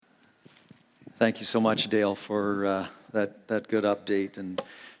Thank you so much, Dale, for that good update. And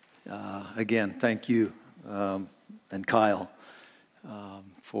again, thank you and Kyle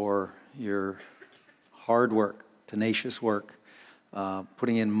for your hard work, tenacious work,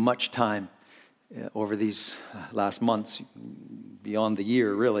 putting in much time over these last months, beyond the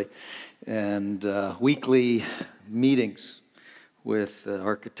year, really, and weekly meetings with the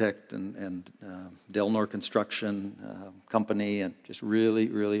architect and Delnor Construction Company, and just really,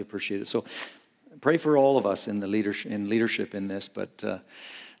 really appreciate it. So pray for all of us in the leadership in this, but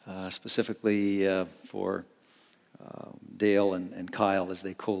specifically for Dale and Kyle as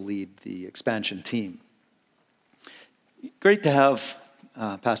they co-lead the expansion team. Great to have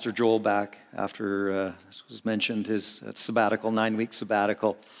Pastor Joel back after, as was mentioned, his sabbatical, 9-week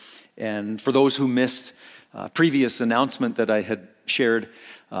sabbatical. And for those who missed previous announcement that I had shared,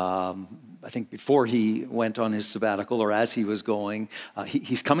 I think before he went on his sabbatical or as he was going,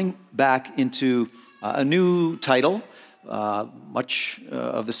 he's coming back into a new title, much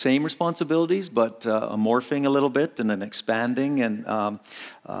of the same responsibilities, but morphing a little bit and an expanding and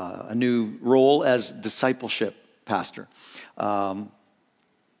a new role as discipleship pastor.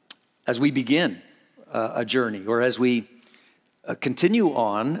 As we begin a journey, or as we continue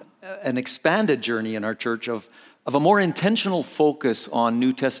on an expanded journey in our church of a more intentional focus on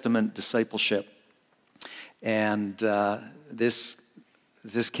New Testament discipleship. And this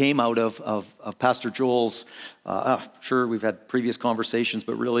came out of Pastor Joel's, sure we've had previous conversations,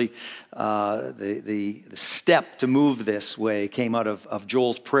 but really the step to move this way came out of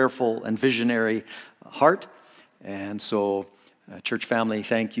Joel's prayerful and visionary heart. And so, church family,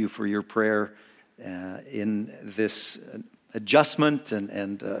 thank you for your prayer in this adjustment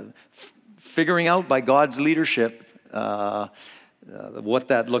and figuring out by God's leadership what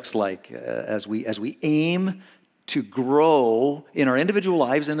that looks like as we aim to grow in our individual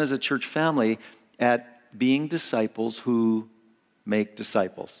lives and as a church family at being disciples who make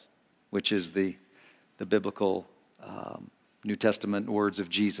disciples, which is the biblical New Testament words of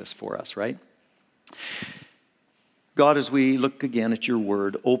Jesus for us, right? God, as we look again at your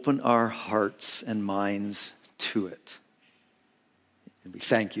word, open our hearts and minds to it. And we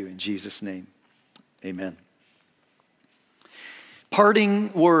thank you in Jesus' name. Amen.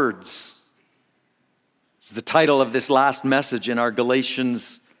 Parting words is the title of this last message in our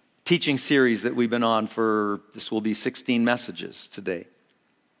Galatians teaching series that we've been on for, this will be 16 messages today.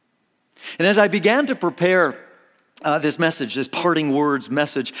 And as I began to prepare this message, this parting words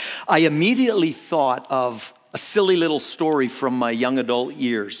message, I immediately thought of a silly little story from my young adult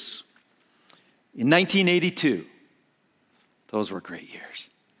years. In 1982, those were great years.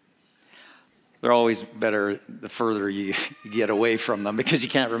 They're always better the further you get away from them because you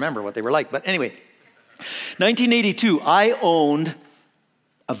can't remember what they were like. But anyway, 1982, I owned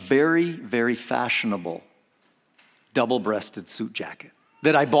a very, very fashionable double-breasted suit jacket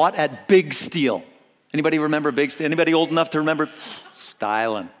that I bought at Big Steel. Anybody remember Big Steel? Anybody old enough to remember?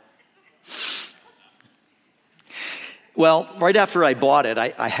 Styling. Well, right after I bought it,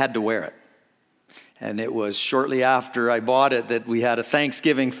 I had to wear it. And it was shortly after I bought it that we had a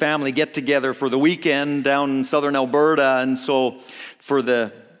Thanksgiving family get-together for the weekend down in southern Alberta. And so for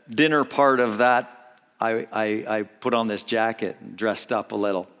the dinner part of that, I put on this jacket and dressed up a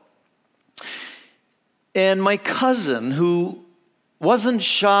little. And my cousin, who wasn't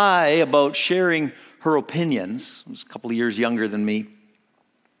shy about sharing her opinions, was a couple of years younger than me.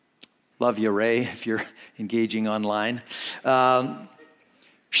 Love you, Ray, if you're engaging online.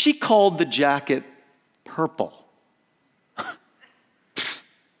 She called the jacket purple.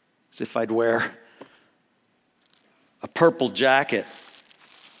 As if I'd wear a purple jacket.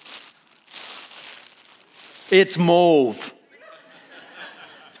 It's mauve.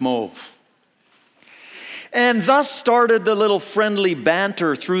 It's mauve. And thus started the little friendly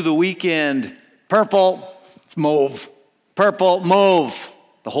banter through the weekend. Purple, it's mauve. Purple, mauve.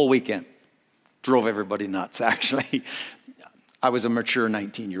 The whole weekend. Drove everybody nuts, actually. I was a mature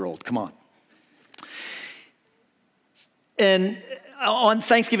 19-year-old. Come on. And on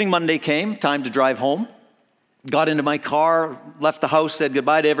Thanksgiving Monday came, time to drive home. Got into my car, left the house, said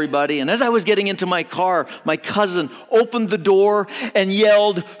goodbye to everybody. And as I was getting into my car, my cousin opened the door and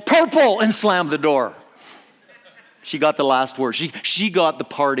yelled, "Purple!" and slammed the door. She got the last word. She got the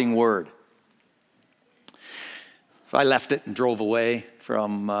parting word. So I left it and drove away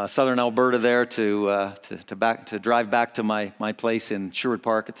from southern Alberta there to drive back to my place in Sherwood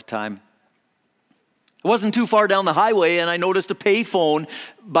Park at the time. It wasn't too far down the highway, and I noticed a payphone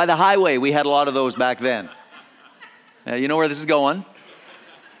by the highway. We had a lot of those back then. You know where this is going.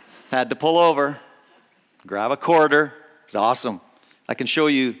 Had to pull over, grab a quarter. It's awesome. I can show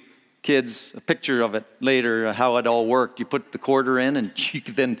you kids a picture of it later, how it all worked. You put the quarter in and she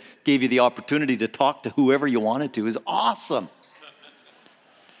then gave you the opportunity to talk to whoever you wanted to. It was awesome.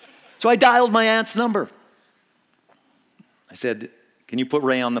 So I dialed my aunt's number. I said, "Can you put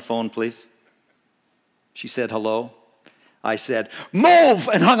Ray on the phone, please?" She said, "Hello." I said, "Move!"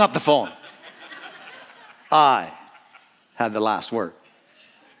 and hung up the phone. I had the last word.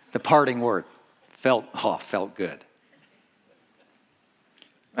 The parting word. Felt good.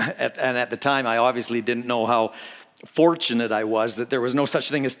 And at the time, I obviously didn't know how fortunate I was that there was no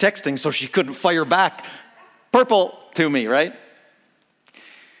such thing as texting, so she couldn't fire back purple to me, right?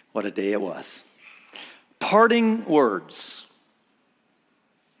 What a day it was. Parting words.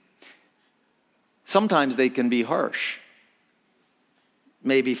 Sometimes they can be harsh.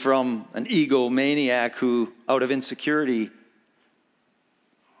 Maybe from an egomaniac who, out of insecurity,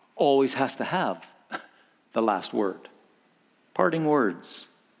 always has to have the last word. Parting words.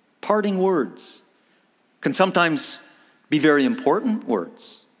 Parting words can sometimes be very important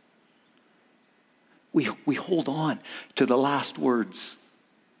words. We hold on to the last words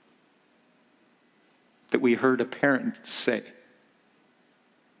that we heard a parent say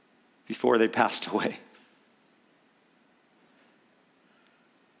before they passed away.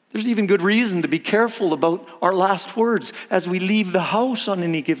 There's even good reason to be careful about our last words as we leave the house on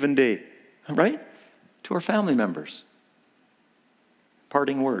any given day, right? To our family members.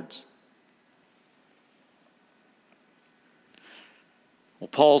 Parting words. Well,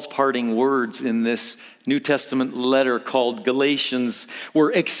 Paul's parting words in this New Testament letter called Galatians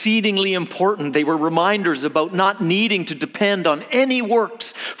were exceedingly important. They were reminders about not needing to depend on any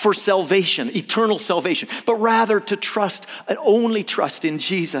works for salvation, eternal salvation, but rather to trust and only trust in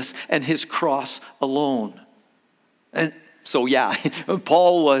Jesus and his cross alone. And so,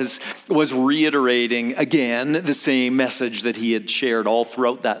 Paul was reiterating again the same message that he had shared all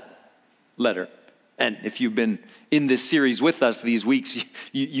throughout that letter. And if you've been in this series with us these weeks,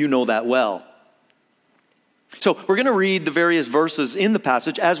 you know that well. So we're going to read the various verses in the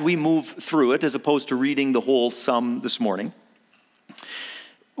passage as we move through it, as opposed to reading the whole sum this morning.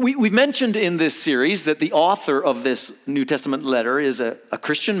 We've mentioned in this series that the author of this New Testament letter is a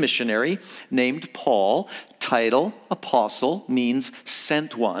Christian missionary named Paul. Title, apostle, means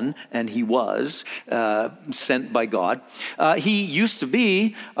sent one, and he was sent by God. He used to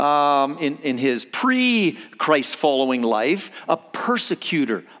be, in his pre-Christ following life, a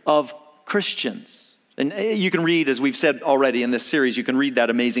persecutor of Christians. And you can read, as we've said already in this series, you can read that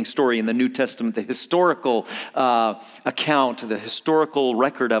amazing story in the New Testament, the historical account, the historical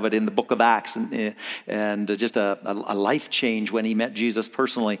record of it in the book of Acts, and just a life change when he met Jesus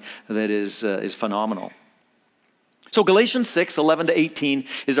personally that is phenomenal. So Galatians 6, 11 to 18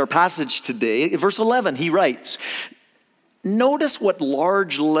 is our passage today. Verse 11, he writes, "Notice what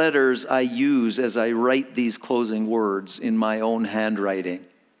large letters I use as I write these closing words in my own handwriting."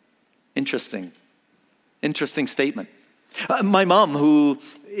 Interesting statement. My mom, who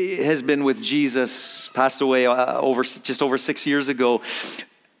has been with Jesus, passed away just over 6 years ago,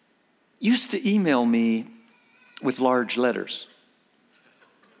 used to email me with large letters,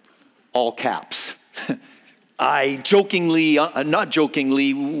 all caps. I not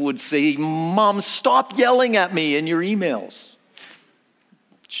jokingly, would say, "Mom, stop yelling at me in your emails."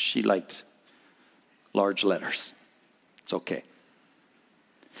 She liked large letters. It's okay.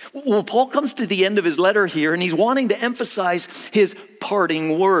 Well, Paul comes to the end of his letter here, and he's wanting to emphasize his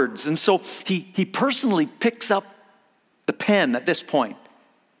parting words. And so he personally picks up the pen at this point,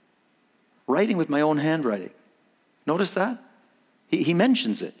 writing with my own handwriting. Notice that? He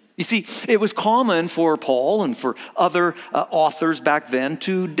mentions it. You see, it was common for Paul and for other authors back then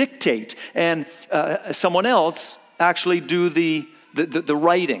to dictate, and someone else actually do the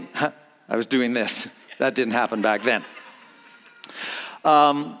writing. I was doing this. That didn't happen back then.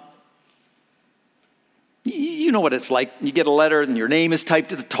 You know what it's like. You get a letter and your name is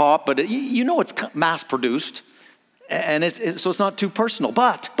typed at the top, but you know it's mass-produced, and so it's not too personal.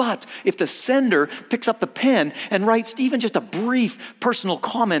 But if the sender picks up the pen and writes even just a brief personal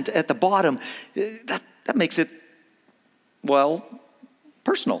comment at the bottom, that makes it, well,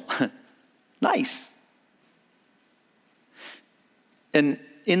 personal. Nice. And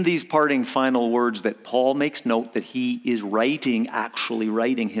in these parting final words that Paul makes note that he is actually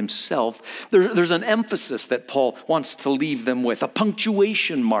writing himself, there's an emphasis that Paul wants to leave them with, a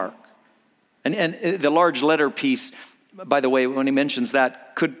punctuation mark. And the large letter piece, by the way, when he mentions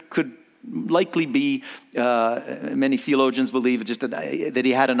that, could likely be, many theologians believe, just that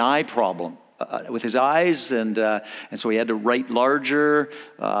he had an eye problem. with his eyes, and so he had to write larger,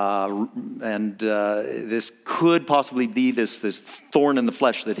 this could possibly be this thorn in the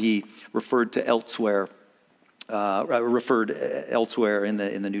flesh that he referred elsewhere in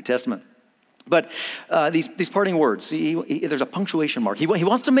the New Testament. But these parting words, there's a punctuation mark. He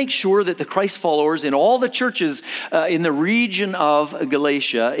wants to make sure that the Christ followers in all the churches in the region of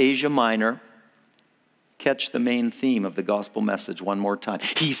Galatia, Asia Minor, catch the main theme of the gospel message one more time.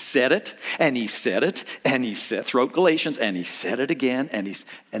 He said it, and he said it, and he said throughout Galatians, and he said it again,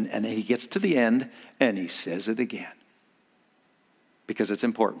 and he gets to the end, and he says it again. Because it's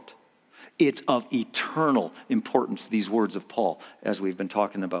important. It's of eternal importance, these words of Paul, as we've been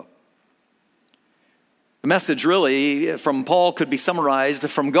talking about. The message really from Paul could be summarized,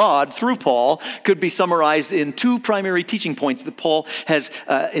 from God through Paul, could be summarized in two primary teaching points that Paul has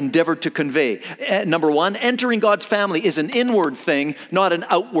endeavored to convey. Number one, entering God's family is an inward thing, not an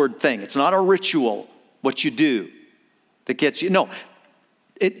outward thing. It's not a ritual, what you do that gets you. No.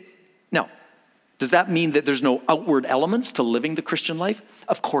 Does that mean that there's no outward elements to living the Christian life?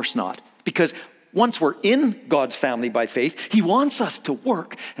 Of course not. Because once we're in God's family by faith, he wants us to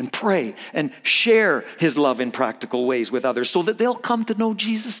work and pray and share his love in practical ways with others so that they'll come to know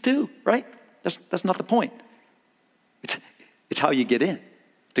Jesus too, right? That's not the point. It's how you get in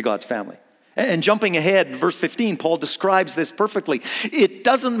to God's family. And jumping ahead, verse 15, Paul describes this perfectly. It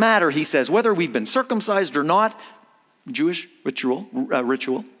doesn't matter, he says, whether we've been circumcised or not, Jewish ritual.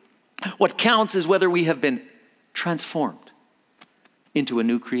 What counts is whether we have been transformed into a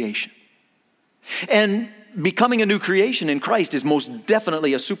new creation. And becoming a new creation in Christ is most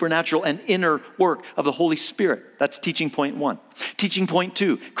definitely a supernatural and inner work of the Holy Spirit. That's teaching point one. Teaching point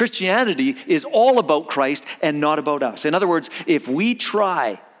two, Christianity is all about Christ and not about us. In other words, if we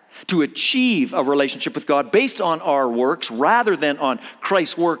try to achieve a relationship with God based on our works rather than on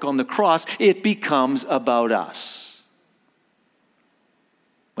Christ's work on the cross, it becomes about us.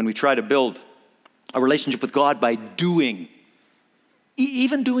 When we try to build a relationship with God by doing,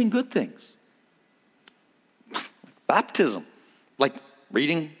 even doing good things, baptism, like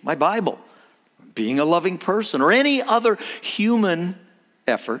reading my Bible, being a loving person, or any other human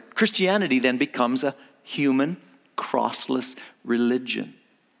effort, Christianity then becomes a human, crossless religion.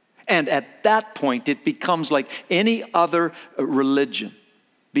 And at that point, it becomes like any other religion,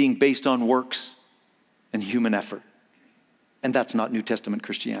 being based on works and human effort. And that's not New Testament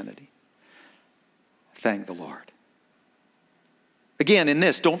Christianity. Thank the Lord. Again, in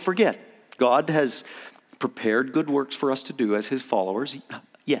this, don't forget, God has prepared good works for us to do as his followers,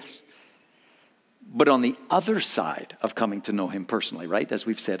 yes. But on the other side of coming to know him personally, right, as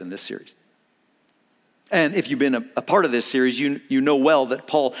we've said in this series. And if you've been a part of this series, you know well that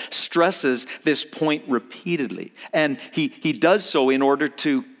Paul stresses this point repeatedly. And he does so in order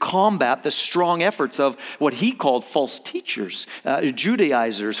to combat the strong efforts of what he called false teachers,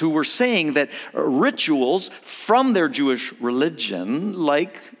 Judaizers, who were saying that rituals from their Jewish religion,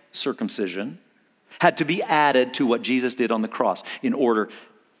 like circumcision, had to be added to what Jesus did on the cross in order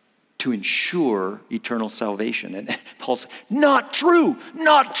to ensure eternal salvation. And Paul said, not true.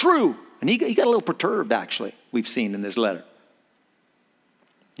 And he got a little perturbed, actually, we've seen in this letter.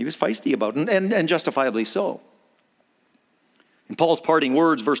 He was feisty about it, and justifiably so. In Paul's parting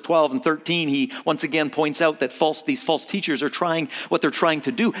words, verse 12 and 13, he once again points out that these false teachers are trying what they're trying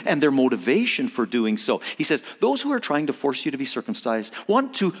to do and their motivation for doing so. He says, those who are trying to force you to be circumcised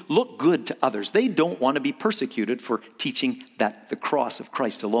want to look good to others. They don't want to be persecuted for teaching that the cross of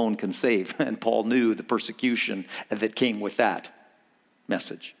Christ alone can save. And Paul knew the persecution that came with that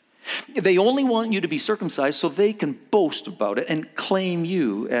message. They only want you to be circumcised so they can boast about it and claim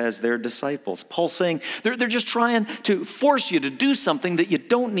you as their disciples. Paul's saying they're just trying to force you to do something that you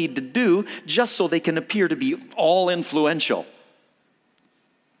don't need to do just so they can appear to be all influential.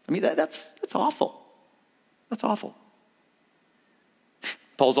 I mean, that's awful. That's awful.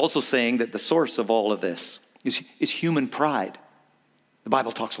 Paul's also saying that the source of all of this is human pride. The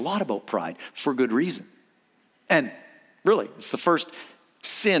Bible talks a lot about pride for good reason. And really, it's the first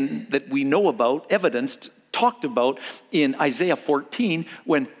sin that we know about, evidenced, talked about in Isaiah 14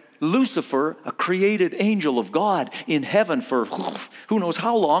 when Lucifer, a created angel of God in heaven for who knows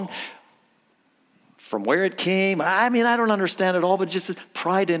how long, from where it came, I mean, I don't understand it all, but just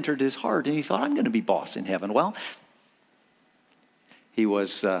pride entered his heart and he thought, I'm going to be boss in heaven. Well, he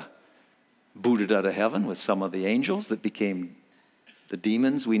was booted out of heaven with some of the angels that became the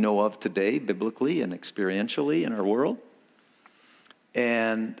demons we know of today, biblically and experientially in our world.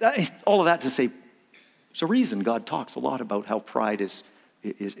 And all of that to say, there's a reason God talks a lot about how pride is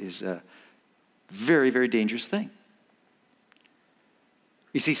a very, very dangerous thing.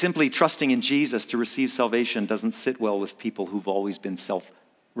 You see, simply trusting in Jesus to receive salvation doesn't sit well with people who've always been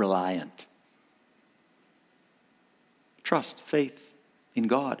self-reliant. Trust, faith in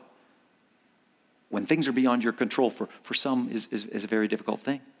God, when things are beyond your control, for some is a very difficult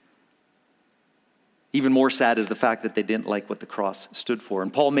thing. Even more sad is the fact that they didn't like what the cross stood for.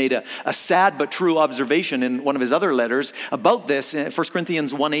 And Paul made a sad but true observation in one of his other letters about this, in 1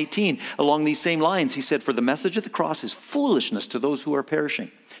 Corinthians 1:18, along these same lines. He said, "For the message of the cross is foolishness to those who are perishing."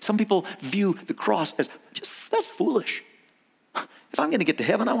 Some people view the cross as that's foolish. If I'm going to get to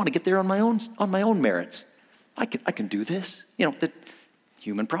heaven, I want to get there on my own merits. I can do this. The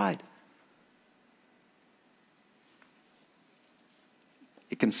human pride.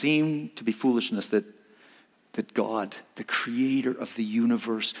 It can seem to be foolishness that God, the creator of the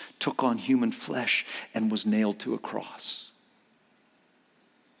universe, took on human flesh and was nailed to a cross.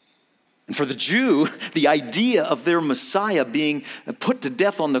 And for the Jew, the idea of their Messiah being put to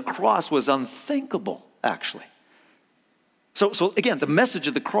death on the cross was unthinkable, actually. So again, the message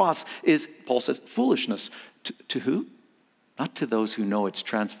of the cross is, Paul says, foolishness. To who? Not to those who know its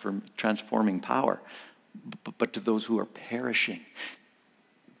transforming power, but to those who are perishing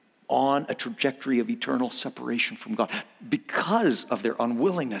on a trajectory of eternal separation from God because of their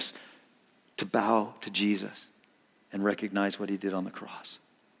unwillingness to bow to Jesus and recognize what he did on the cross.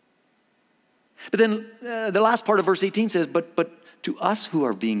 But then the last part of verse 18 says, but to us who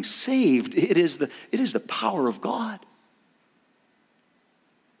are being saved, it is the power of God.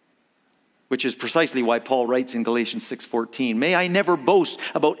 Which is precisely why Paul writes in Galatians 6:14, "May I never boast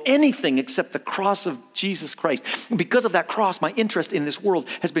about anything except the cross of Jesus Christ. Because of that cross, my interest in this world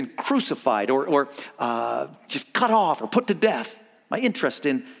has been crucified or just cut off or put to death. My interest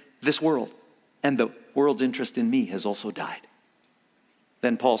in this world and the world's interest in me has also died."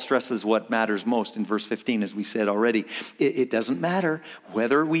 Then Paul stresses what matters most in verse 15, as we said already. It doesn't matter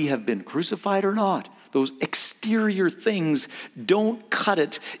whether we have been crucified or not. Those exterior things don't cut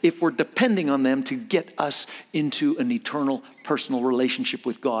it if we're depending on them to get us into an eternal personal relationship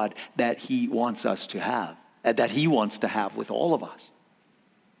with God that he wants us to have, that he wants to have with all of us.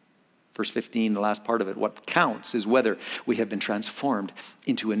 Verse 15, the last part of it, what counts is whether we have been transformed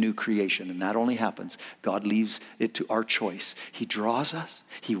into a new creation. And that only happens. God leaves it to our choice. He draws us.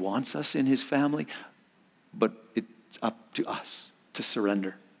 He wants us in his family. But it's up to us to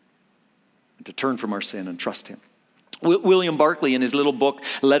surrender and to turn from our sin and trust him. William Barclay, in his little book,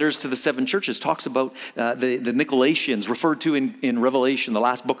 Letters to the Seven Churches, talks about the Nicolaitans, referred to in Revelation, the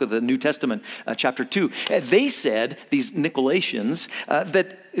last book of the New Testament, chapter 2. They said, these Nicolaitans,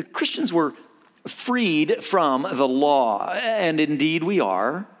 that Christians were freed from the law, and indeed we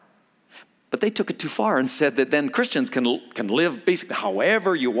are. But they took it too far and said that then Christians can live basically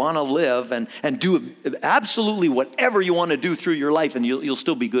however you want to live and do absolutely whatever you want to do through your life, and you'll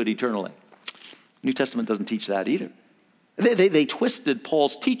still be good eternally. New Testament doesn't teach that either. They twisted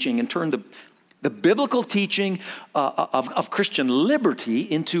Paul's teaching and turned the biblical teaching of Christian liberty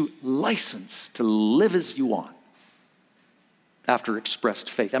into license to live as you want after expressed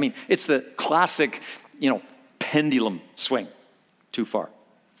faith. I mean, it's the classic, pendulum swing too far.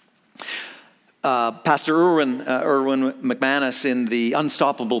 Pastor Erwin McManus in The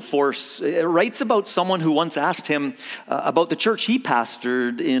Unstoppable Force writes about someone who once asked him about the church he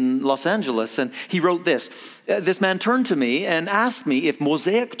pastored in Los Angeles. And he wrote this. This man turned to me and asked me if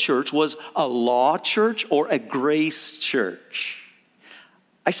Mosaic Church was a law church or a grace church.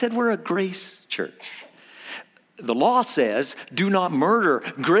 I said, we're a grace church. The law says, do not murder.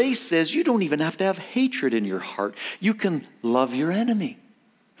 Grace says you don't even have to have hatred in your heart. You can love your enemy.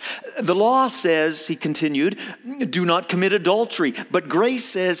 The law says, he continued, do not commit adultery. But grace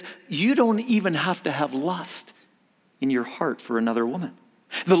says you don't even have to have lust in your heart for another woman.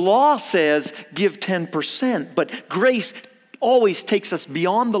 The law says give 10%, but grace always takes us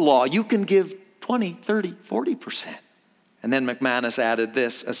beyond the law. You can give 20, 30, 40%. And then McManus added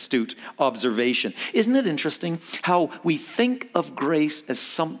this astute observation. Isn't it interesting how we think of grace as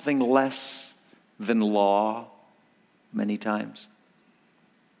something less than law many times?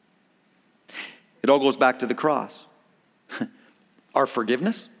 It all goes back to the cross. Our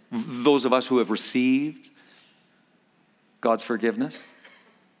forgiveness, those of us who have received God's forgiveness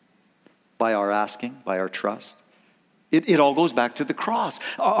by our asking, by our trust. It all goes back to the cross.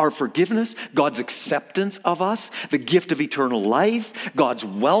 Our forgiveness, God's acceptance of us, the gift of eternal life, God's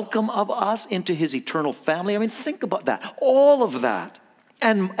welcome of us into his eternal family. I mean, think about that. All of that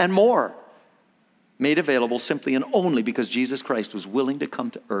and more made available simply and only because Jesus Christ was willing to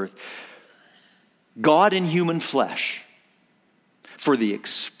come to earth, God in human flesh, for the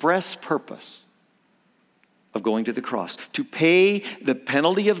express purpose of going to the cross, to pay the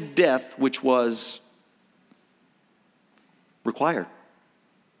penalty of death which was required.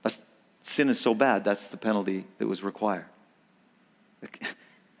 Sin is so bad, that's the penalty that was required.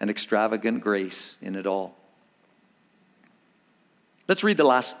 An extravagant grace in it all. Let's read the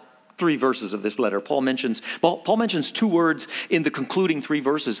last 3 verses of this letter. Paul mentions 2 words in the concluding 3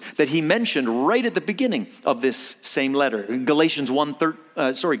 verses that he mentioned right at the beginning of this same letter. Galatians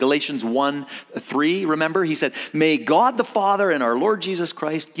 1:3. Remember, he said, "May God the Father and our Lord Jesus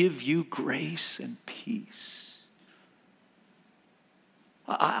Christ give you grace and peace."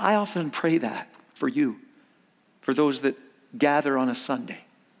 I often pray that for you, for those that gather on a Sunday,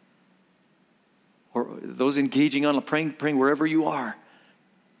 or those engaging on praying wherever you are,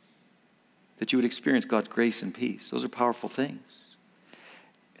 that you would experience God's grace and peace. Those are powerful things.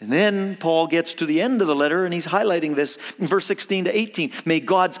 And then Paul gets to the end of the letter and he's highlighting this in verse 16 to 18. May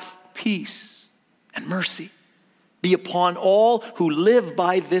God's peace and mercy be upon all who live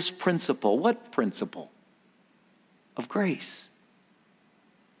by this principle. What principle? Of grace.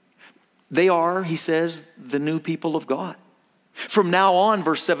 They are, he says, the new people of God. From now on,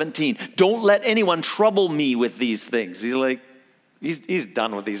 verse 17, don't let anyone trouble me with these things. He's like, He's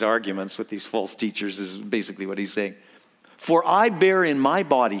done with these arguments with these false teachers is basically what he's saying. For I bear in my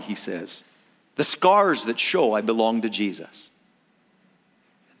body, he says, the scars that show I belong to Jesus.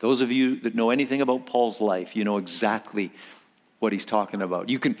 Those of you that know anything about Paul's life, you know exactly what he's talking about.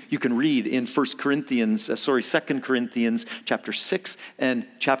 You can read in 2 Corinthians chapter 6 and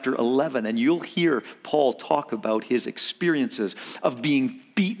chapter 11, and you'll hear Paul talk about his experiences of being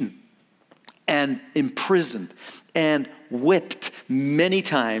beaten and imprisoned and whipped many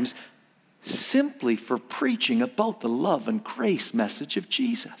times simply for preaching about the love and grace message of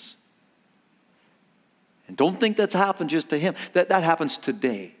Jesus. And don't think that's happened just to him. That happens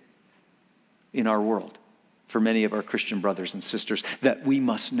today in our world for many of our Christian brothers and sisters that we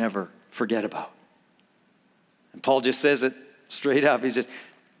must never forget about. And Paul just says it straight up. He says,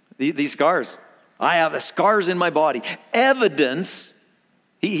 these scars, I have the scars in my body. Evidence.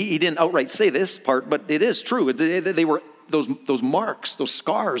 He didn't outright say this part, but it is true. They were those marks, those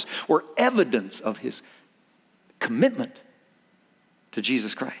scars were evidence of his commitment to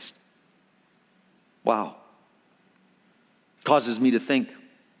Jesus Christ. Wow. Causes me to think,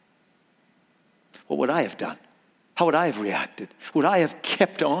 what would I have done? How would I have reacted? Would I have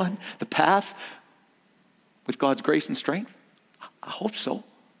kept on the path with God's grace and strength? I hope so.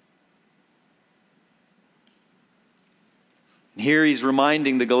 And here he's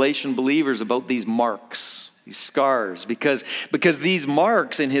reminding the Galatian believers about these marks, these scars, because these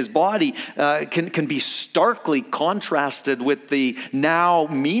marks in his body can be starkly contrasted with the now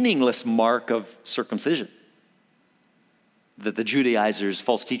meaningless mark of circumcision that the Judaizers,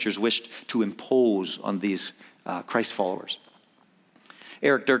 false teachers, wished to impose on these Christ followers.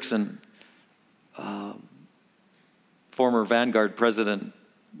 Eric Dirksen, former Vanguard president,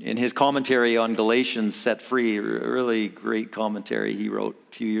 in his commentary on Galatians Set Free, a really great commentary he wrote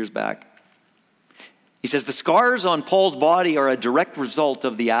a few years back, he says, the scars on Paul's body are a direct result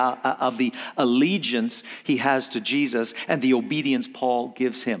of the allegiance he has to Jesus and the obedience Paul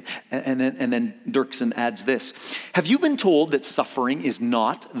gives him. And then Dirksen adds this. Have you been told that suffering is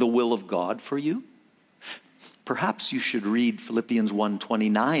not the will of God for you? Perhaps you should read Philippians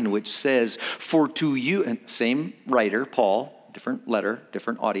 1:29, which says, for to you, and same writer, Paul, different letter,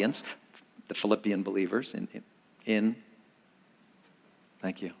 different audience, the Philippian believers in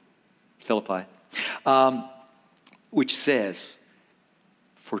thank you, Philippi. Which says,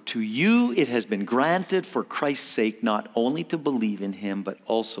 for to you it has been granted for Christ's sake not only to believe in him, but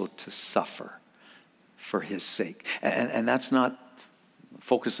also to suffer for his sake. And that's not the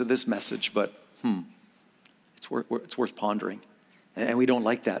focus of this message, but it's worth pondering. And we don't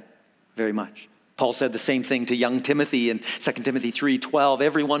like that very much. Paul said the same thing to young Timothy in 2 Timothy 3:12.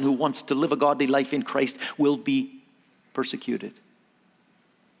 Everyone who wants to live a godly life in Christ will be persecuted.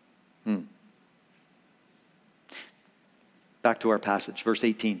 Back to our passage, verse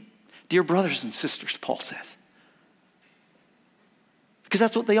 18. Dear brothers and sisters, Paul says. Because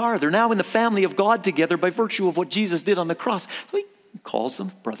that's what they are. They're now in the family of God together by virtue of what Jesus did on the cross. So he calls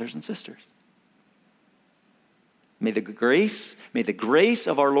them brothers and sisters. May the grace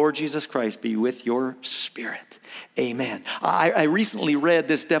of our Lord Jesus Christ be with your spirit. Amen. I recently read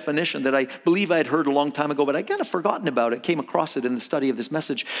this definition that I believe I had heard a long time ago, but I kind of forgotten about it. Came across it in the study of this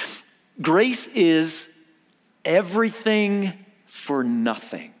message. Grace is everything for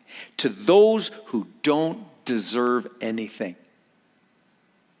nothing to those who don't deserve anything.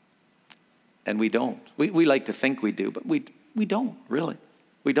 And we don't. We like to think we do, but we don't, really.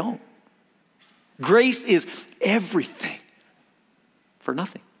 We don't. Grace is everything for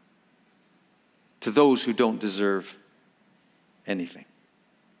nothing to those who don't deserve anything.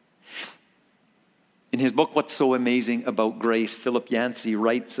 In his book, What's So Amazing About Grace, Philip Yancey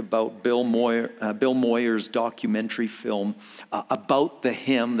writes about Bill Moyer's documentary film about the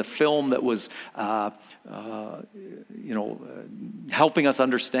hymn, the film that was, helping us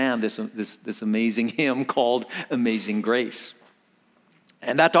understand this amazing hymn called Amazing Grace.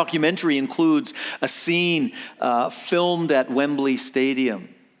 And that documentary includes a scene filmed at Wembley Stadium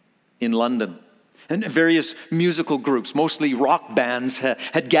in London. And various musical groups, mostly rock bands,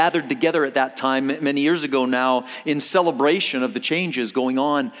 had gathered together at that time, many years ago now, in celebration of the changes going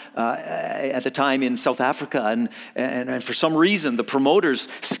on at the time in South Africa. And for some reason, the promoters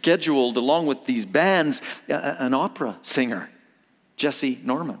scheduled, along with these bands, an opera singer, Jesse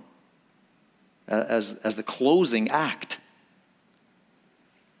Norman, as the closing act.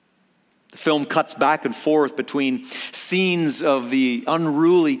 The film cuts back and forth between scenes of the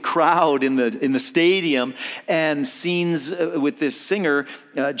unruly crowd in the stadium and scenes with this singer,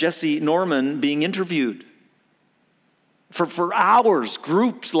 Jesse Norman, being interviewed. For hours,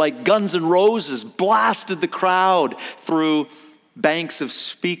 groups like Guns N' Roses blasted the crowd through banks of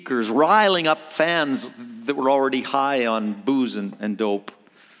speakers, riling up fans that were already high on booze and dope.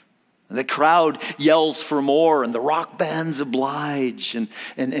 The crowd yells for more, and the rock bands oblige.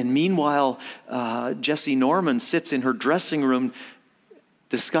 And meanwhile, Jesse Norman sits in her dressing room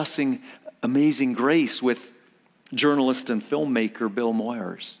discussing Amazing Grace with journalist and filmmaker Bill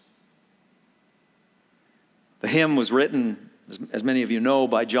Moyers. The hymn was written, as many of you know,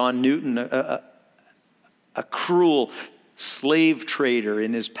 by John Newton, a cruel slave trader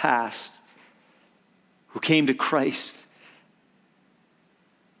in his past who came to Christ.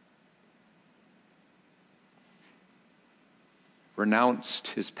 Renounced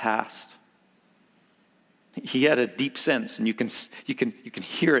his past. He had a deep sense, and you can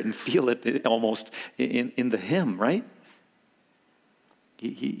hear it and feel it almost in the hymn, right?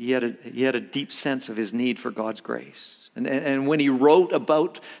 He had a deep sense of his need for God's grace, and when he wrote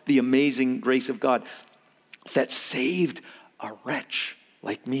about the amazing grace of God that saved a wretch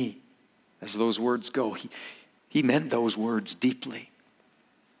like me, as those words go, he meant those words deeply.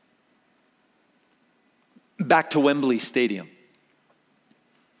 Back to Wembley Stadium.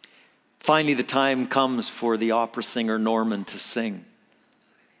 Finally, the time comes for the opera singer Norman to sing.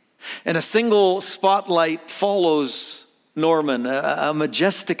 And a single spotlight follows Norman, a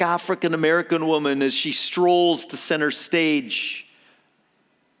majestic African-American woman, as she strolls to center stage.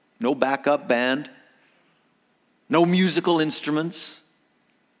 No backup band, no musical instruments,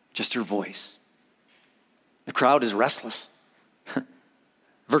 just her voice. The crowd is restless.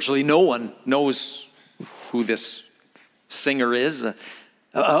 Virtually no one knows who this singer is.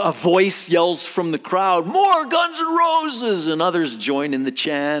 A voice yells from the crowd, "More Guns N' Roses!" And others join in the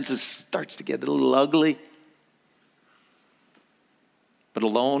chant. It starts to get a little ugly. But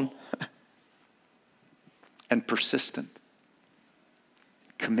alone and persistent,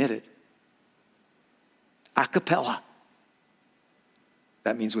 committed, a cappella.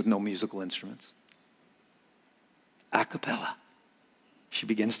 That means with no musical instruments. A cappella. She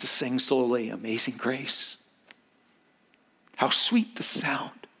begins to sing slowly, Amazing Grace. How sweet the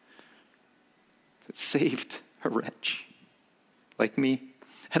sound that saved a wretch like me.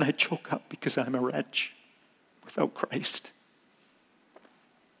 And I choke up because I'm a wretch without Christ.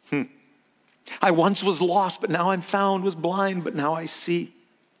 I once was lost, but now I'm found, was blind, but now I see.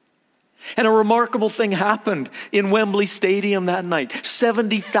 And a remarkable thing happened in Wembley Stadium that night.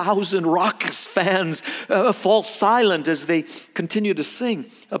 70,000 raucous fans fall silent as they continue to sing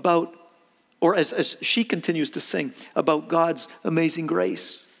about, or as she continues to sing about God's amazing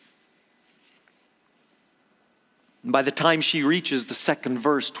grace. And by the time she reaches the second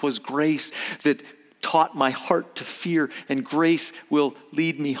verse, "'Twas grace that taught my heart to fear, and grace will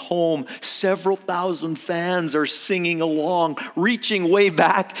lead me home." Several thousand fans are singing along, reaching way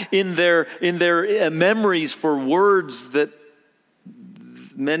back in their memories for words that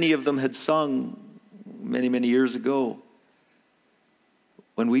many of them had sung many, many years ago.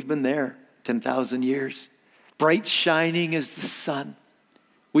 When we've been there 10,000 years, bright shining as the sun,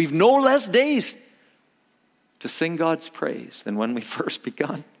 we've no less days to sing God's praise than when we first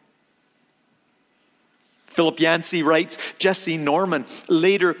begun. Philip Yancey writes, Jesse Norman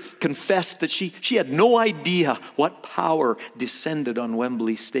later confessed that she had no idea what power descended on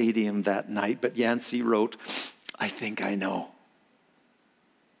Wembley Stadium that night. But Yancey wrote, "I think I know."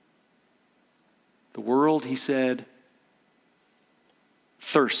 The world, he said,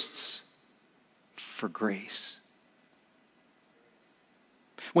 thirsts for grace.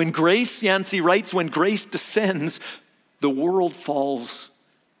 When grace, Yancey writes, when grace descends, the world falls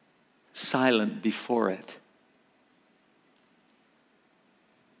silent before it.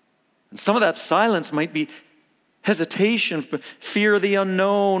 And some of that silence might be hesitation, fear of the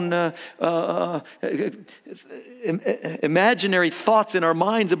unknown, imaginary thoughts in our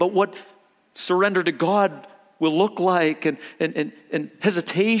minds about what surrender to God will look like, and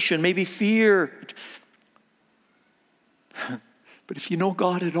hesitation, maybe fear. But if you know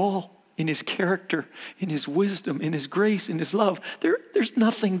God at all, in His character, in His wisdom, in His grace, in His love, there's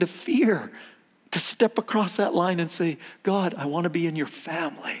nothing to fear. To step across that line and say, God, I want to be in your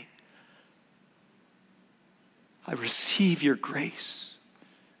family. I receive your grace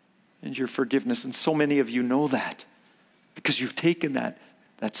and your forgiveness. And so many of you know that because you've taken that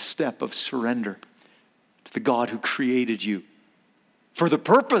step of surrender to the God who created you for the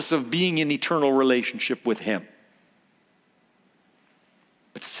purpose of being in eternal relationship with Him.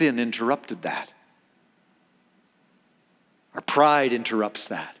 But sin interrupted that. Our pride interrupts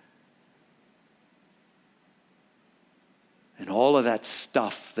that. And all of that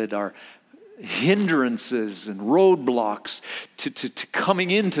stuff that are hindrances and roadblocks to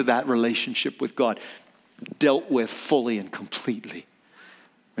coming into that relationship with God dealt with fully and completely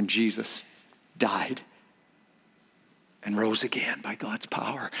when Jesus died and rose again by God's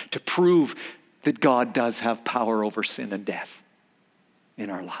power to prove that God does have power over sin and death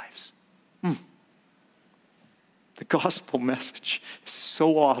in our lives. The gospel message is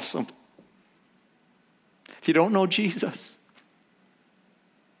so awesome. If you don't know Jesus,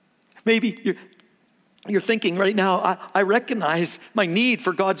 maybe you're thinking right now, I recognize my need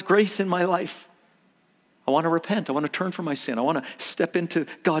for God's grace in my life. I want to repent. I want to turn from my sin. I want to step into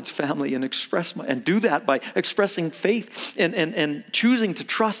God's family and and do that by expressing faith and choosing to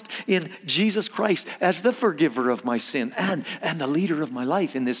trust in Jesus Christ as the forgiver of my sin and the leader of my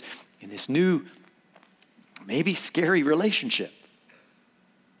life in this new, maybe scary relationship.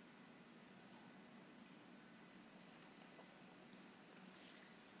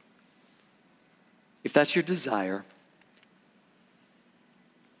 If that's your desire,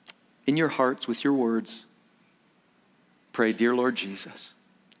 in your hearts, with your words, pray, dear Lord Jesus,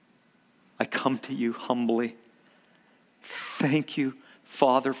 I come to you humbly. Thank you,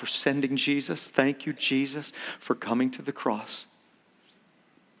 Father, for sending Jesus. Thank you, Jesus, for coming to the cross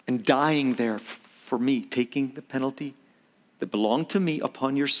and dying there for me, taking the penalty that belonged to me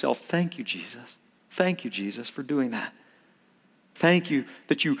upon yourself. Thank you, Jesus. Thank you, Jesus, for doing that. Thank you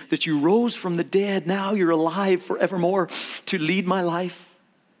that you rose from the dead. Now you're alive forevermore to lead my life.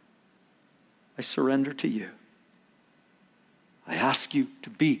 I surrender to you. I ask you to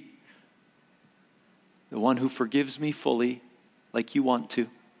be the one who forgives me fully like you want to,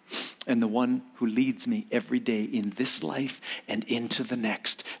 and the one who leads me every day in this life and into the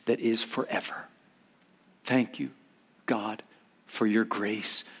next that is forever. Thank you, God, for your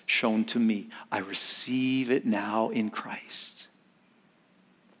grace shown to me. I receive it now in Christ.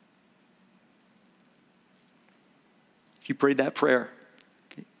 If you prayed that prayer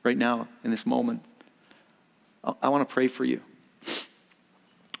right now in this moment, I want to pray for you.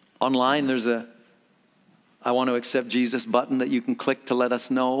 Online, there's a I want to accept Jesus button that you can click to let us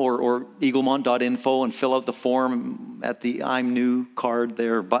know, or eaglemont.info and fill out the form at the I'm new card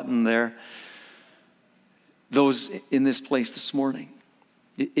there, button there. Those in this place this morning,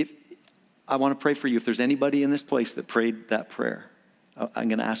 I want to pray for you. If there's anybody in this place that prayed that prayer, I'm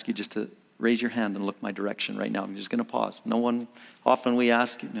going to ask you just to raise your hand and look my direction right now. I'm just going to pause. No one, often we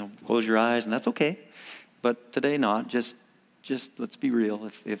ask, close your eyes, and that's okay. But today not. Just let's be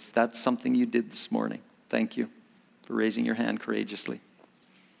real. If that's something you did this morning, thank you for raising your hand courageously.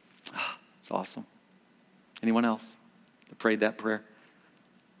 It's awesome. Anyone else that prayed that prayer?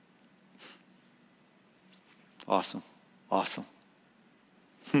 Awesome.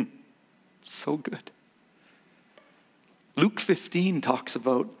 So good. Luke 15 talks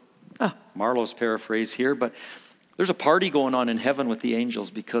about, Marlowe's paraphrase here, but there's a party going on in heaven with the angels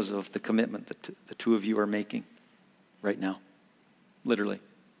because of the commitment that the two of you are making right now. Literally.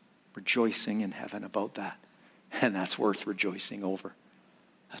 Rejoicing in heaven about that. And that's worth rejoicing over.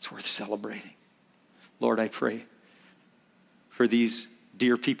 That's worth celebrating. Lord, I pray for these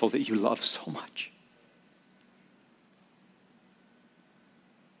dear people that you love so much.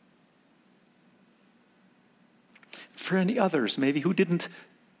 For any others, maybe who didn't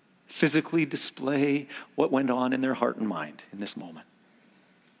physically display what went on in their heart and mind in this moment.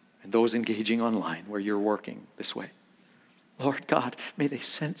 And those engaging online where you're working this way. Lord God, may they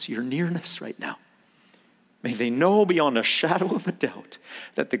sense your nearness right now. May they know beyond a shadow of a doubt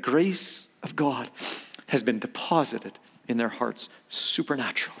that the grace of God has been deposited in their hearts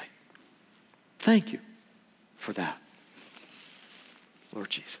supernaturally. Thank you for that,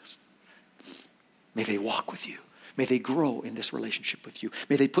 Lord Jesus. May they walk with you. May they grow in this relationship with you.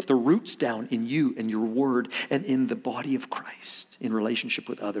 May they put the roots down in you and your word and in the body of Christ, in relationship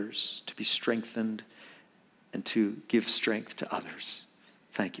with others, to be strengthened and to give strength to others.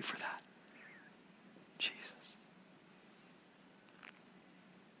 Thank you for that, Jesus.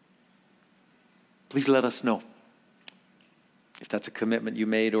 Please let us know if that's a commitment you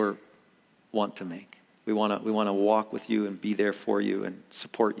made or want to make. We want to walk with you and be there for you and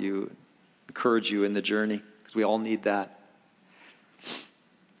support you, and encourage you in the journey, because we all need that.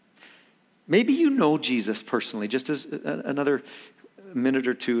 Maybe you know Jesus personally, just as another minute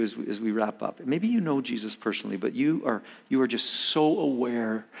or two as we wrap up. Maybe you know Jesus personally, but you are just so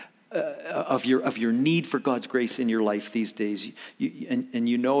aware of your need for God's grace in your life these days. And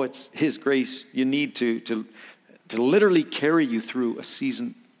you know it's His grace you need to literally carry you through a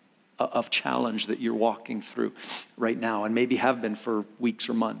season of challenge that you're walking through right now, and maybe have been for weeks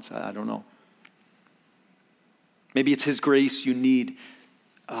or months. I don't know. Maybe it's His grace you need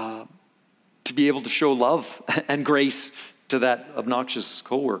to be able to show love and grace to that obnoxious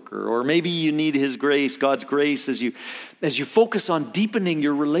coworker. Or maybe you need His grace, God's grace, as you focus on deepening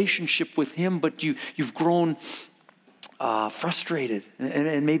your relationship with Him, but you've grown frustrated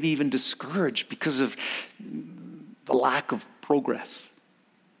and maybe even discouraged because of the lack of progress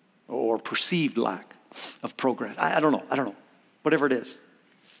or perceived lack of progress. I don't know. Whatever it is.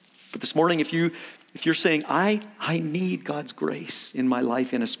 But this morning, if you're saying, I need God's grace in my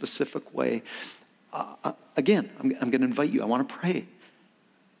life in a specific way, again, I'm going to invite you. I want to pray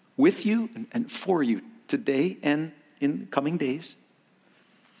with you and for you today and in coming days.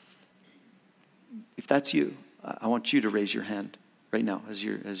 If that's you, I want you to raise your hand right now as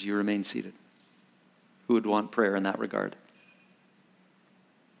you remain seated. Who would want prayer in that regard?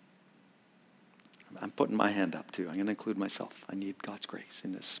 I'm putting my hand up too. I'm going to include myself. I need God's grace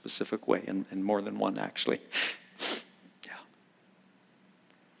in a specific way, and more than one actually. Yeah.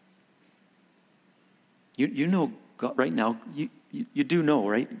 You know God right now. You do know,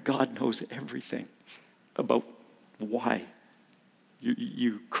 right? God knows everything about why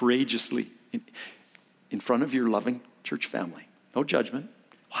you courageously in front of your loving church family. No judgment.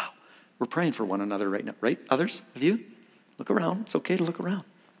 Wow. We're praying for one another right now, right? Others of you? Look around. It's okay to look around.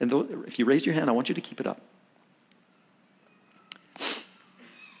 And if you raise your hand, I want you to keep it up.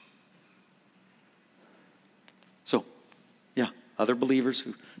 So, yeah, other believers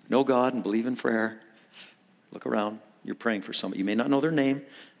who know God and believe in prayer, look around. You're praying for somebody. You may not know their name,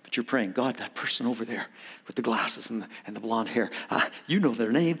 but you're praying, God, that person over there with the glasses and the blonde hair, you know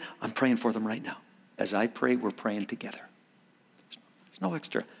their name. I'm praying for them right now. As I pray, we're praying together. There's no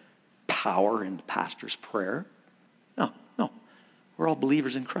extra power in the pastor's prayer. No. We're all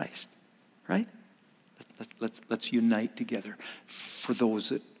believers in Christ, right? Let's unite together for those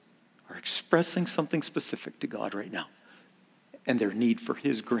that are expressing something specific to God right now and their need for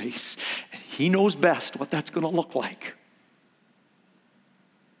His grace. And He knows best what that's going to look like.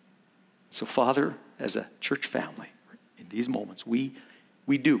 So, Father, as a church family, in these moments, we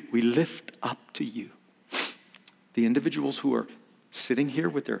lift up to you the individuals who are sitting here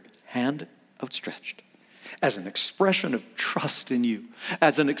with their hand outstretched, as an expression of trust in you,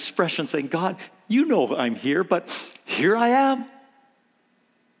 as an expression saying, God, you know I'm here, but here I am.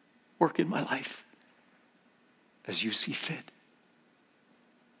 Work in my life as you see fit,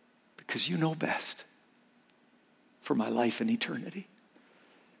 because you know best for my life and eternity.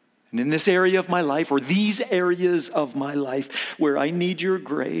 And in this area of my life, or these areas of my life where I need your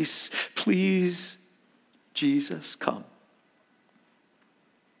grace, please, Jesus, come.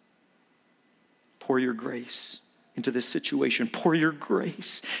 Pour your grace into this situation. Pour your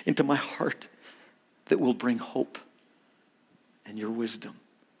grace into my heart that will bring hope and your wisdom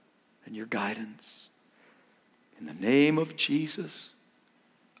and your guidance. In the name of Jesus,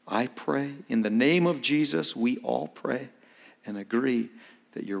 I pray. In the name of Jesus, we all pray and agree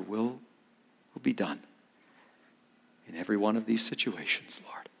that your will be done in every one of these situations,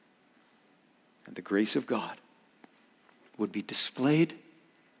 Lord. And the grace of God would be displayed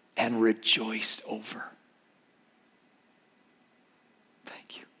and rejoiced over.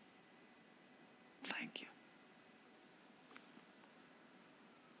 Thank you. Thank you.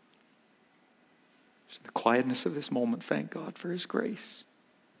 Just in the quietness of this moment, thank God for His grace.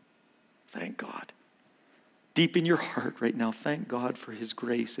 Thank God. Deep in your heart right now, thank God for His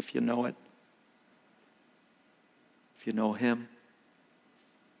grace if you know it. If you know Him.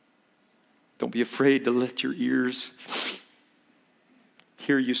 Don't be afraid to let your ears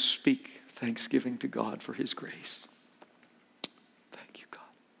hear you speak thanksgiving to God for His grace.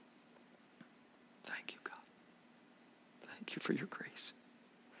 thank you for your grace.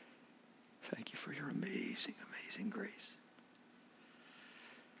 Thank you for your amazing, amazing grace.